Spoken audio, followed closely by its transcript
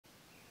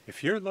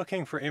If you're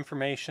looking for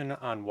information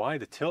on why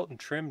the tilt and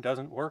trim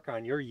doesn't work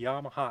on your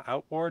Yamaha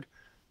outboard,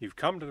 you've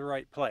come to the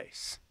right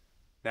place.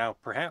 Now,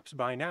 perhaps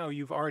by now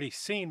you've already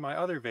seen my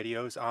other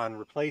videos on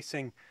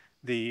replacing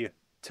the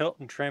tilt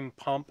and trim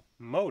pump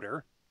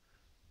motor,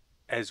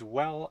 as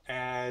well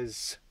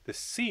as the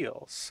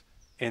seals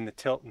in the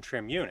tilt and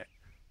trim unit.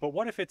 But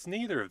what if it's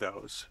neither of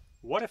those?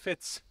 What if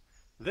it's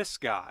this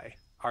guy,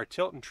 our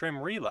tilt and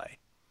trim relay?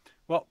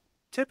 Well,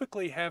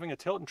 typically having a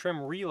tilt and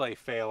trim relay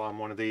fail on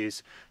one of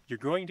these, you're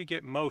going to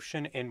get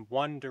motion in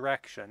one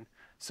direction.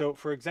 So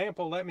for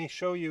example, let me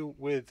show you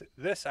with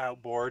this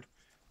outboard.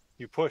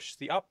 You push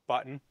the up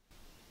button.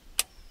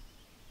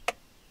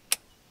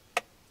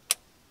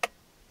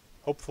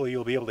 Hopefully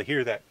you'll be able to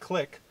hear that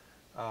click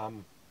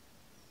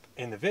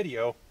in the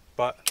video,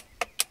 but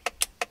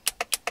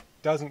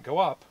doesn't go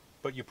up.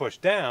 But you push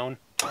down,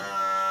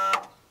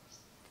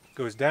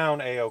 goes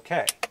down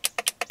a-okay.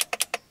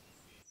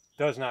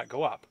 Does not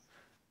go up.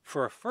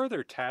 For a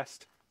further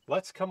test,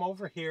 let's come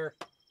over here,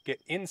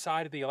 get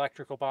inside of the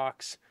electrical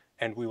box,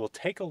 and we will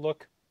take a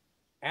look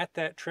at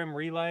that trim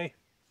relay,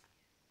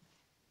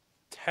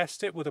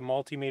 test it with a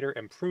multimeter,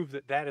 and prove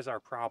that that is our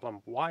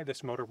problem, why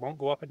this motor won't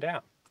go up and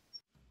down.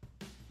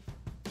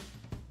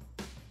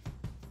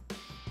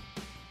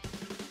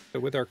 So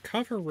with our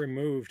cover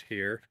removed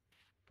here,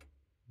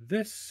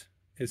 this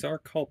is our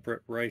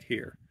culprit right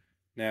here.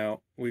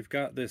 Now, we've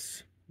got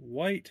this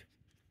white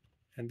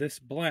and this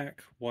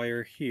black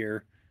wire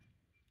here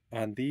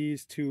on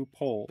these two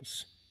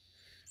poles.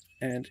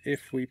 And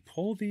if we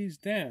pull these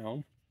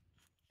down,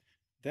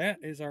 that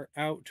is our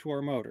out to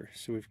our motor.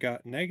 So we've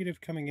got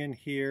negative coming in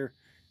here,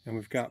 and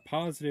we've got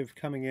positive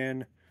coming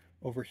in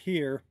over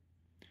here.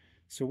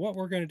 So what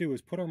we're going to do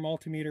is put our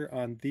multimeter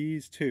on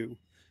these two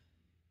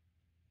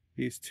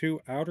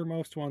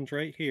outermost ones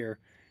right here,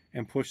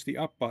 and push the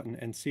up button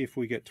and see if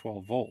we get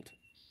 12 volt.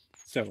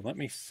 So let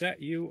me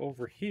set you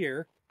over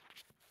here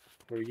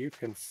where you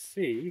can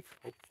see,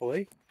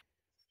 hopefully.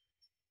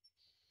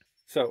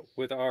 So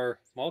with our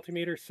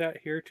multimeter set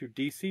here to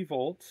DC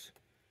volts,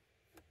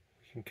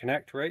 we can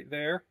connect right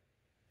there,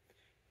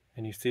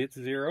 and you see it's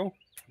 0.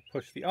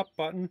 Push the up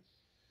button,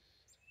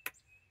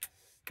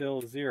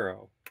 still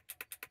 0.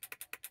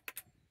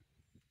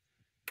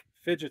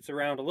 Fidgets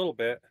around a little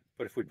bit,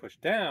 but if we push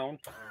down,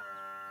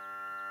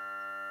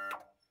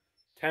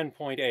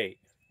 10.8,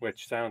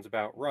 which sounds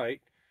about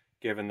right,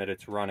 given that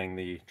it's running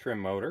the trim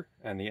motor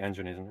and the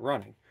engine isn't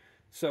running.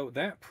 So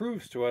that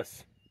proves to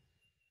us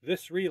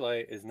this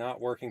relay is not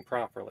working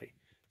properly.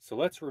 So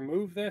let's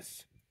remove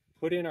this,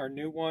 put in our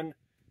new one,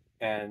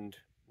 and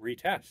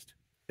retest.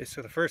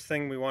 So the first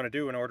thing we want to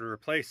do in order to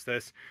replace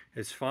this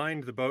is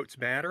find the boat's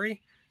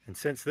battery. And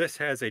since this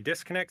has a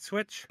disconnect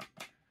switch,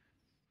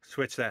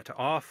 switch that to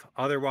off.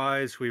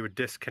 Otherwise, we would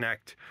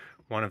disconnect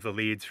one of the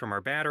leads from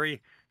our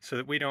battery so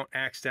that we don't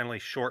accidentally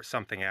short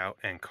something out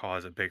and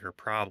cause a bigger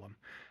problem.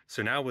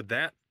 So now with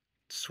that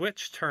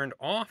switch turned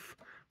off,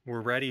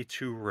 we're ready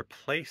to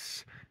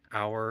replace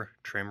our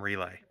trim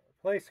relay.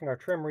 Replacing our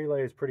trim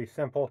relay is pretty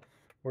simple.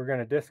 We're going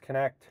to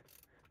disconnect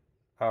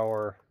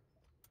our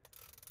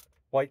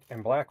white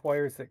and black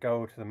wires that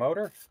go to the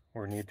motor.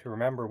 We need to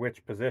remember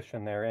which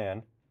position they're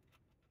in.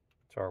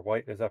 So our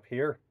white is up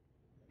here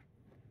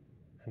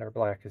and our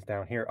black is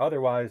down here.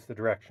 Otherwise, the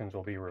directions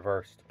will be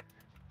reversed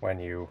when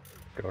you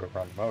go to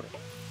run the motor.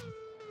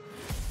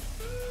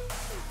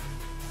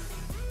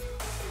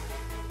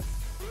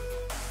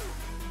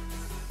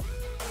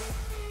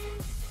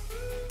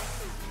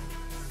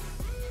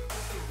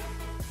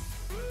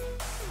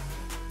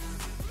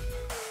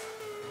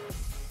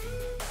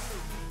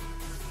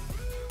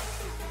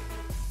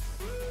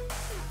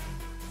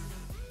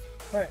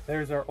 All right,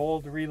 there's our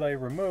old relay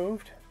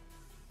removed.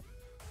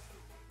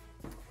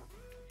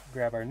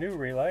 Grab our new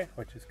relay,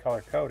 which is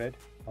color coded,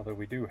 although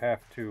we do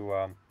have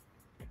to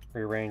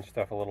rearrange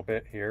stuff a little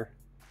bit here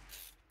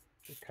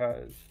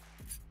because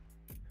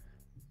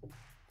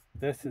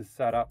this is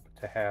set up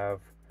to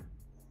have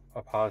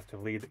a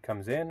positive lead that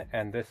comes in,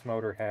 and this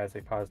motor has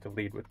a positive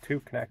lead with 2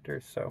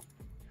 connectors, so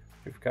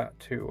we've got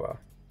to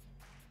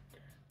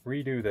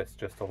redo this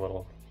just a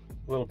little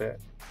bit.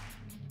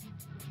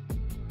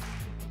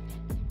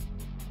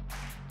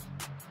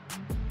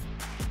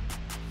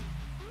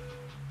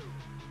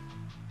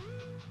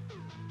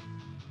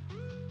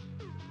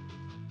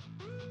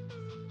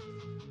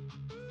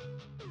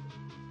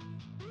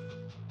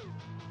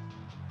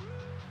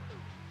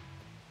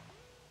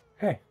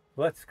 Okay,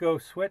 let's go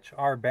switch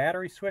our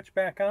battery switch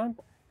back on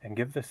and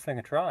give this thing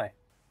a try.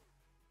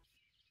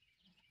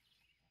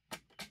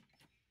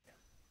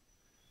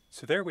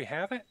 So there we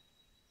have it.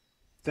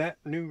 That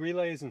new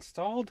relay is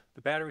installed.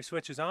 The battery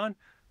switch is on.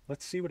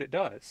 Let's see what it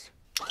does.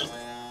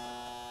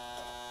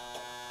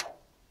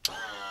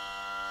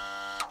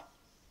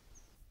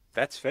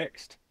 That's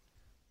fixed.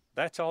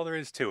 That's all there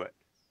is to it.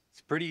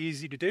 It's pretty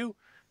easy to do.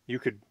 You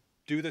could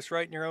do this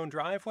right in your own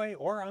driveway,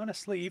 or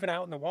honestly even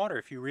out in the water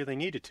if you really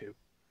needed to.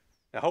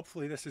 Now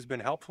hopefully this has been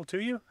helpful to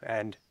you,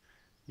 and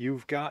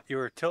you've got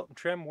your tilt and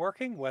trim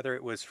working, whether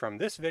it was from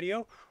this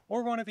video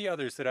or one of the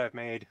others that I've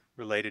made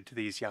related to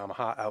these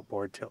Yamaha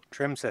outboard tilt and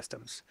trim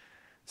systems.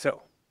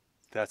 So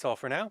that's all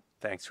for now.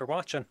 Thanks for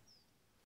watching.